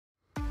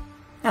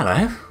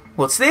Hello,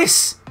 what's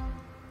this?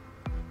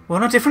 We're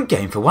on a different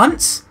game for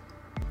once.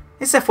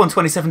 It's F1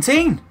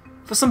 2017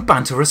 for some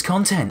banterous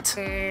content.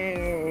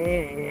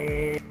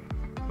 We're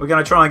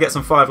going to try and get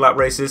some 5-lap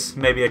races,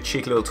 maybe a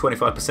cheeky little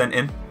 25%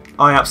 in.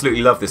 I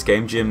absolutely love this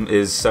game, Jim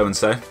is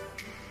so-and-so.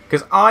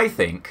 Because I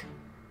think,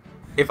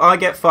 if I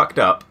get fucked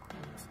up,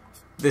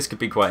 this could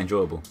be quite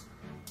enjoyable.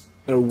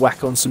 Gonna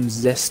whack on some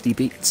zesty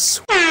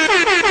beats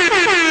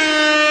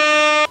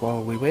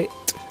while we wait.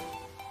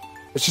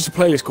 It's just a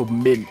playlist called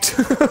Mint.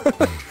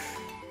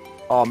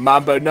 Oh,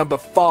 Mambo number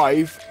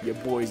 5, your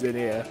boy's in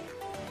here.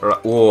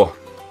 Alright, whoa.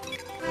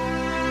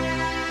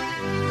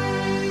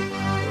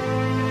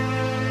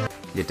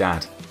 Your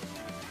dad.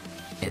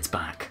 It's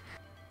back.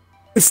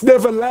 It's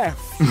never left.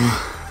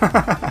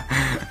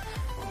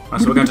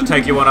 So we're going to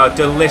take you on a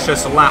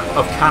delicious lap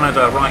of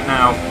Canada right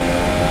now.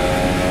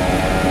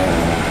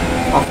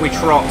 Off we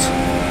trot.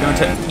 Going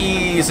to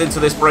ease into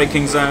this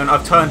braking zone.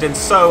 I've turned in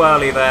so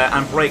early there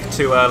and braked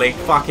too early.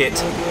 Fuck it.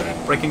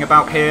 Braking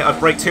about here.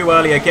 I've braked too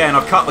early again.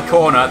 I've cut the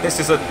corner.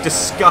 This is a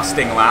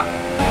disgusting lap.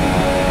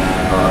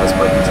 Oh, this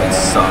braking zone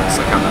sucks.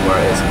 I can't remember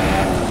where it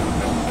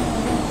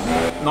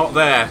is. Not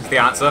there is the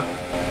answer.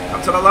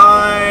 Up to the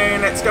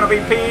line. It's going to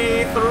be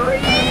P3.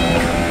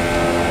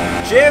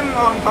 Jim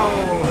on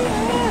pole.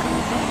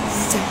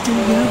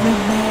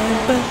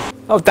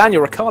 Oh,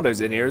 Daniel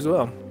Ricciardo's in here as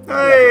well.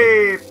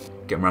 Hey!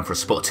 Getting around for a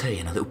spot of tea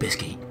and a little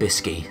biscuit.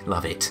 Bisky,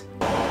 love it.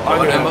 Go!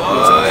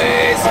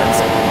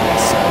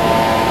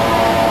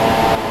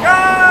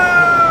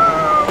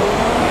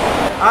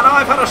 And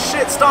I've had a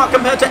shit start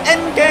compared to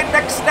Endgame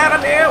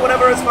Dexterity,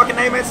 whatever his fucking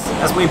name is.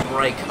 As we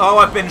brake. Oh,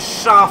 I've been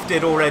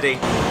shafted already.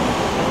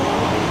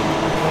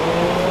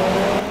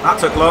 That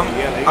took long.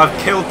 I've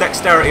killed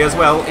Dexterity as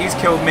well. He's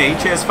killed me.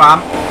 Cheers,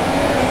 fam.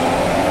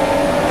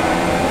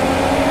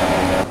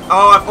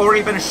 Oh, I've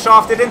already been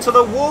shafted into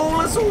the wall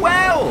as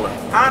well!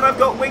 And I've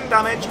got wing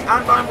damage,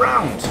 and I'm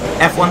round.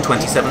 F1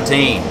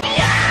 2017.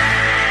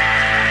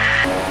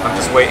 I'm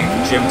just waiting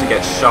for Jim to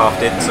get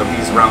shafted, so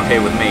he's round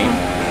here with me.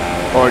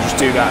 Or I just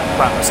do that,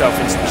 ram myself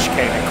into the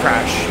chicane and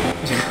crash.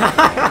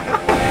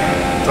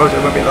 Told you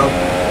it won't be long.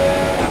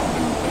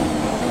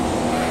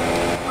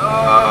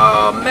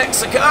 Oh,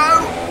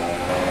 Mexico!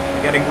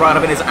 Getting right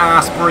up in his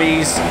ass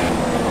breeze.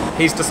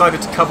 He's decided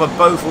to cover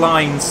both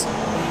lines.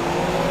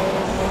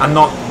 And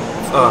not...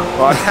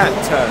 Well, I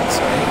can't turn,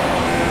 so...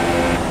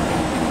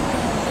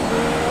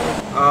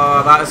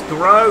 Oh, that is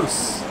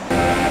gross.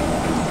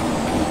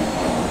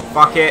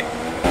 Fuck it.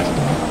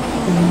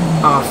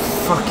 Oh,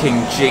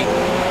 fucking G.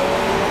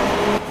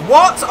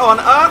 What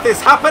on earth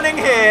is happening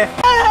here?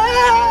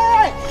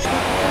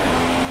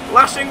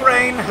 Lashing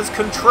rain has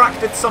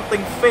contracted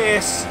something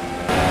fierce.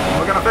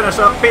 We're going to finish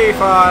up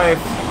P5.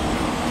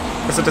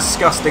 It's a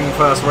disgusting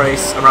first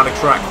race around a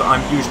track that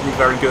I'm usually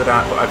very good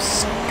at, but I've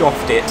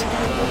scoffed it.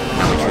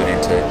 Now we tune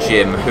into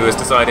Jim, who has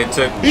decided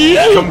to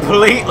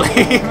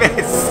completely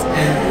miss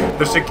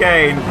the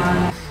chicane.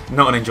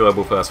 Not an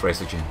enjoyable first race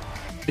of Jim.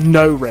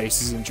 No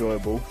race is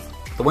enjoyable.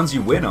 The ones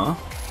you win are.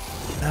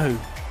 No,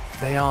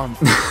 they aren't.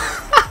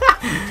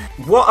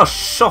 What a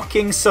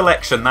shocking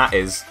selection that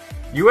is.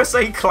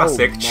 USA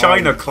Classic,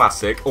 China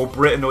Classic, or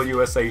Britain or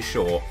USA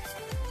Short.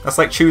 That's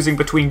like choosing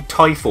between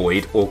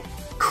typhoid or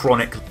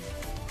chronic...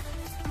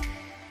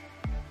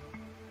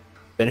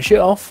 Finish it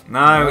off.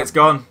 No, it's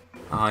gone.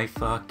 I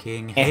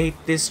fucking hate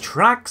this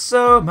track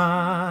so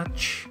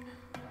much.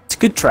 It's a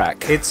good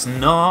track. It's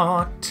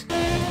not.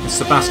 It's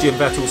Sebastian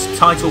Vettel's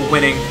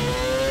title-winning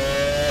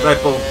Red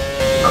Bull.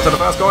 Up to the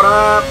first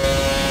corner.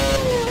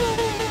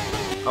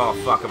 Oh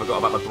fuck, I forgot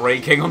about the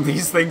braking on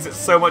these things. It's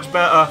so much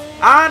better.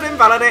 And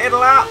invalidated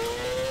lap.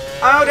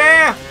 Oh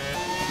dear.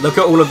 Look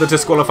at all of the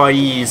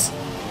disqualifiees.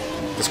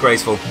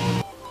 Disgraceful.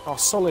 Our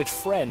solid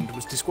friend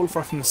was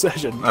disqualified from the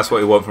session. That's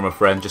what we want from a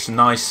friend. Just a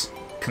nice,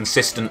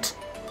 consistent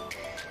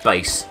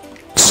base.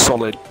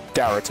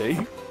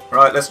 Solidarity.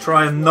 Right, let's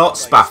try and not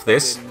spaff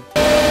this.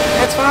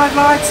 It's 5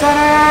 lights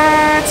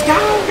and it's go,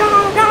 go,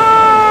 go!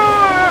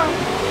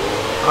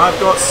 I've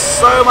got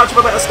so much of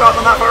a better start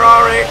than that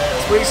Ferrari.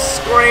 As we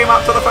scream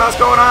up to the first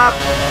corner.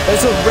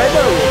 There's a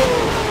Renault.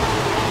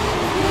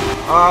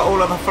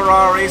 All of the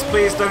Ferraris,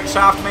 please don't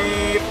shaft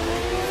me.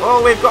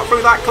 Oh, we've got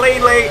through that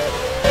cleanly.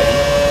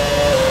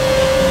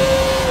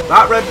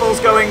 That Red Bull's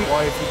going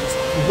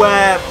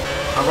where?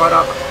 I'm right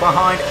up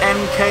behind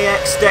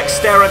MKX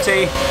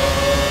Dexterity.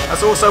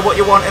 That's also what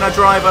you want in a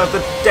driver, the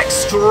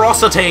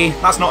dexterosity.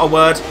 That's not a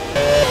word.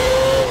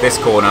 This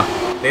corner.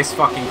 This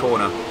fucking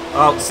corner.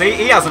 Oh, see?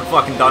 He hasn't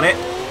fucking done it.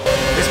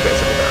 This bit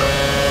should be better.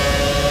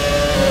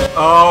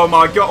 Oh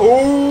my god.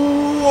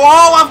 Ooh,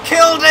 oh, I've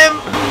killed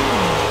him!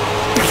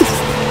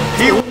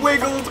 He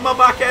wiggled my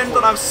back end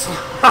and I've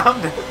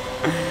slammed it.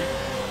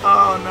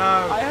 Oh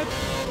no.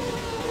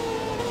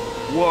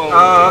 Whoa.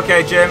 Oh,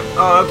 okay, Jim.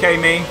 Oh, okay,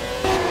 me.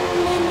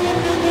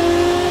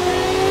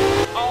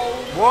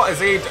 What is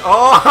he?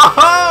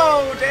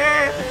 Oh,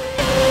 dear!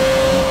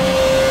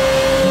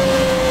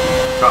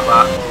 Cut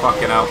that.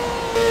 Fucking hell.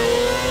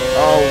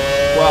 Oh,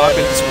 well, I've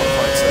been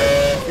disqualified, so...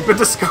 You've been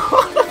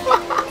disqualified?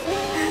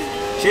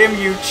 Jim,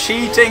 you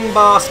cheating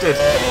bastard!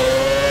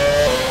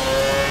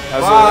 That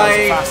was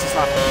Bye! the fastest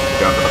lap.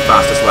 Going for the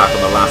fastest lap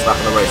on the last lap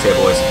of the race here,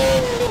 boys.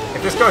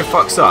 If this guy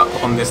fucks up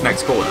on this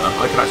next corner,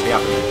 I could actually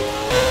have him.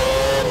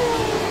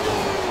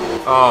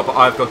 Oh, but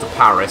I've gone to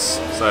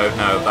Paris, so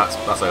no, that's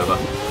over.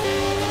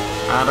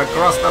 And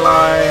across the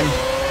line.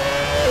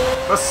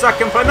 For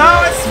second place.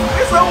 No, it's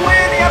a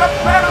win! He had a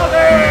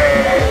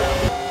penalty!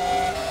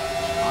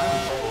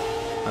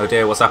 Oh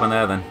dear, what's happened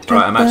there then?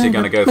 Right, I'm actually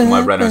going to go for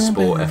my Renault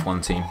Sport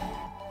F1 team.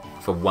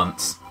 For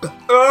once.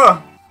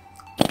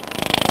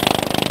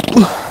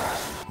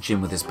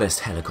 Jim with his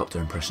best helicopter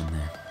impression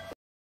there.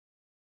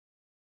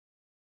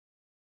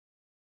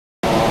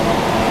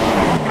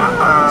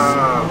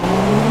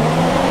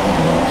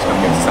 Just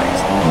gonna get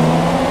safe.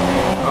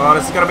 Oh,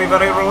 this is going to be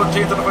very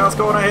raunchy into the first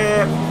corner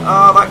here.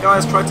 Oh, that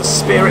guy's tried to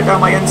spear it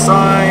down my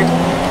inside.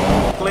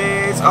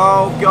 Please,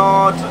 oh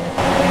god.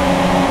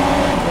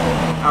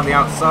 On the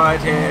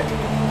outside here.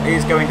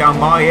 He's going down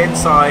my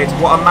inside.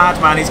 What a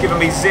madman. He's given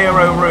me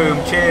zero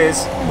room.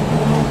 Cheers.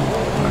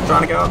 I'm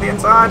trying to go on the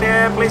inside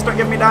here. Please don't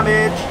give me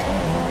damage.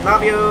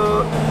 Love you.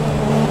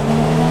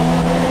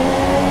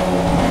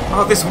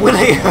 Oh, this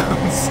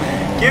Williams.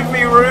 Give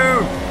me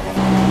room.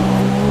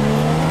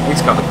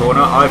 He's cut the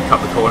corner. I've cut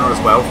the corner as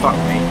well. Fuck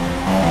me.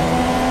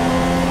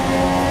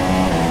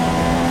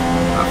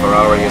 That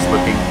Ferrari is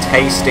looking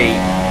tasty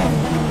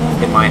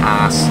in my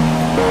ass.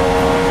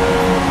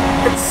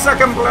 It's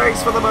second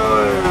place for the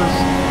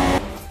boys!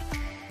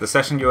 The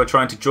session you are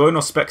trying to join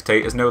or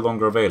spectate is no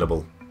longer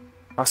available.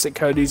 Classic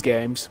Cody's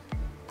games.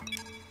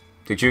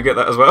 Did you get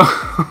that as well?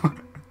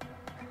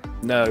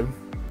 No.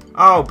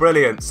 Oh,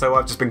 brilliant. So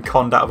I've just been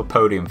conned out of a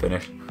podium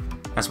finish.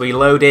 As we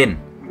load in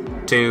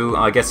to,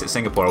 I guess it's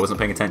Singapore, I wasn't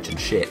paying attention.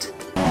 Shit.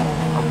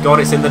 Oh god,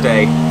 it's in the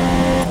day.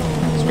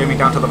 Streaming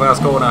down to the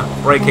first corner.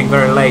 Braking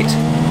very late.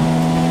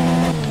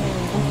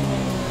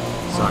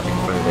 Sarging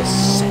through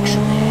this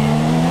section here.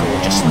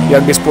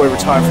 Youngest boy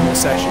retired from the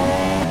session.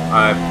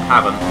 I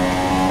haven't.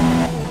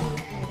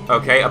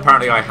 Okay,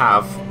 apparently I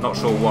have. Not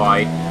sure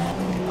why.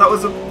 That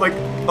was like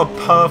a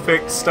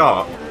perfect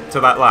start to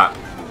that lap.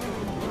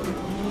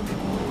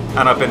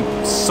 And I've been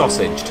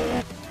sausaged.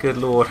 Good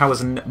lord,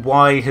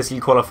 why has he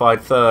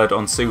qualified third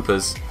on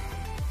Supers?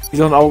 He's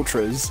on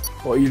Ultras.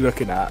 What are you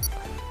looking at?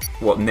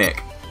 What,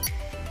 Nick?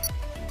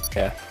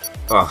 Yeah.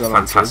 Oh,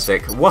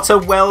 fantastic. Ultras. What a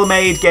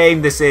well-made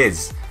game this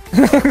is.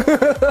 Here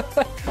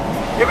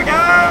we go!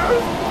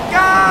 Go!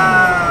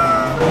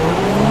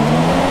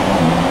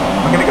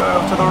 I'm going to go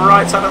to the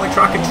right side of the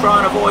track and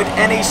try and avoid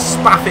any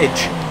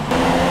spaffage.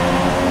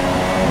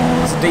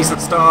 That's a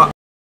decent start.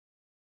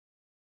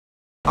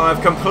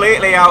 I've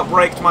completely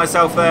outbraked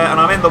myself there and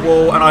I'm in the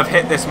wall and I've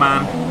hit this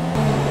man.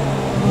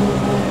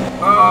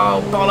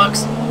 Oh,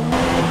 bollocks.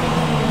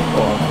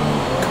 Oh,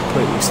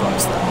 completely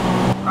sliced that.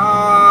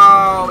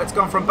 Oh, it's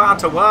gone from bad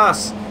to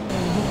worse.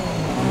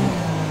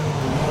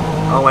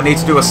 Oh, I need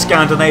to do a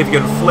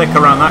Scandinavian flick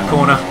around that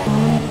corner.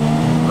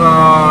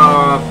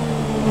 Oh,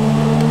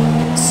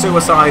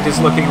 suicide is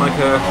looking like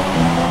a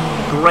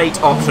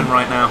great option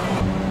right now.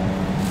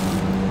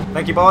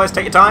 Thank you, boys.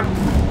 Take your time.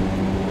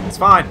 It's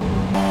fine.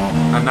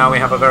 And now we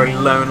have a very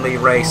lonely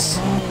race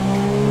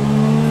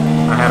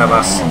ahead of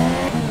us.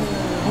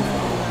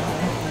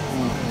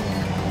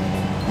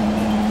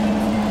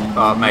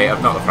 Oh, mate,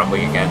 I've not the front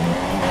wing again.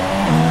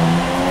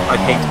 I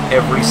hate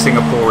every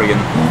Singaporean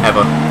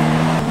ever.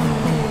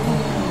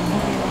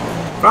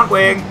 Front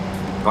wing!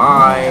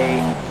 Bye!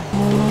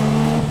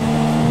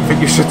 I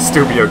think you should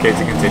still be okay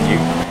to continue.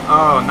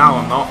 Oh, now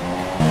I'm not.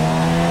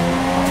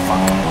 Oh,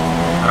 fuck.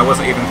 And I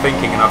wasn't even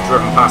thinking and I've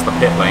driven past the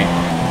pit lane.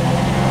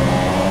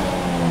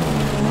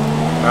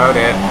 Oh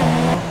dear.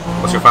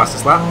 What's your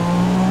fastest lap?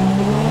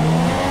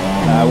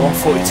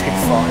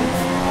 1:42.5.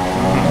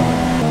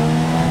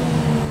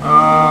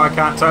 Oh, I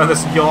can't turn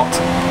this yacht.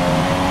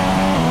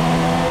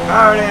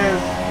 There it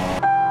is!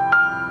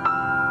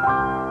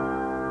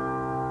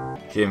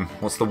 Jim,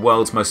 what's the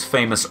world's most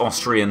famous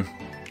Austrian?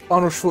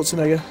 Arnold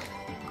Schwarzenegger.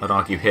 I'd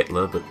argue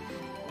Hitler, but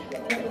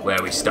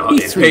where we start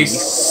is P3.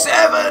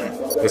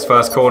 P7! This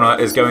first corner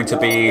is going to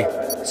be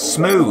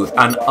smooth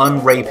and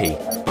unrapey.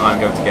 I'm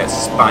going to get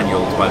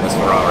spanieled by this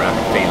Ferrari, I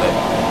can feel it.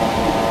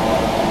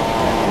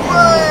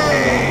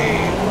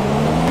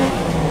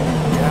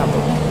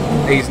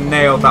 Way! He's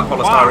nailed that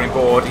polystyrene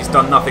board, he's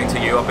done nothing to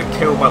you, I've been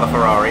killed by the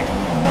Ferrari.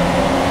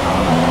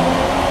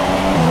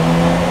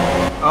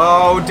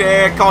 Oh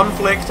dear,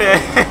 conflict here.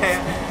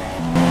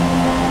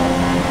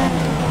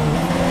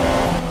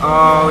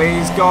 Oh,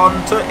 he's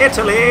gone to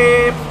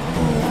Italy.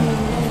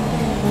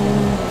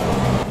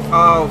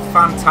 Oh,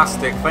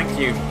 fantastic. Thank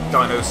you,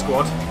 Dino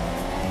Squad.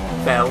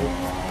 Bell.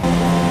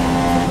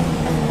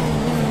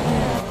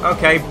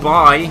 Okay,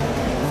 bye.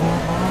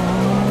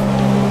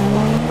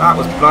 That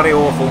was bloody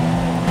awful.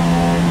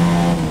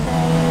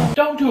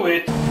 Don't do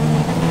it.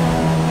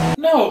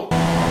 No.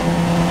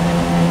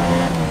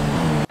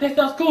 That's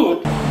not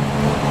good.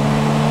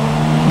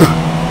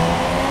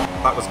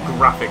 That was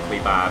graphically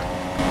bad.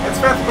 It's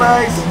 5th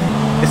place!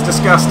 It's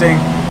disgusting.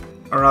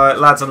 Alright,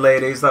 lads and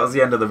ladies, that was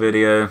the end of the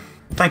video.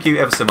 thank you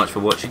ever so much for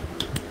watching.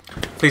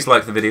 Please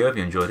like the video if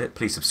you enjoyed it.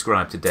 Please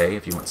subscribe today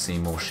if you want to see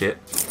more shit.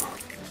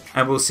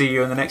 And we'll see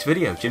you in the next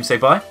video. Jim, say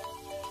bye.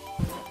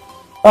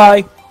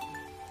 Bye.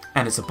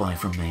 And it's a bye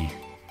from me.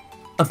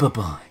 A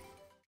bye-bye.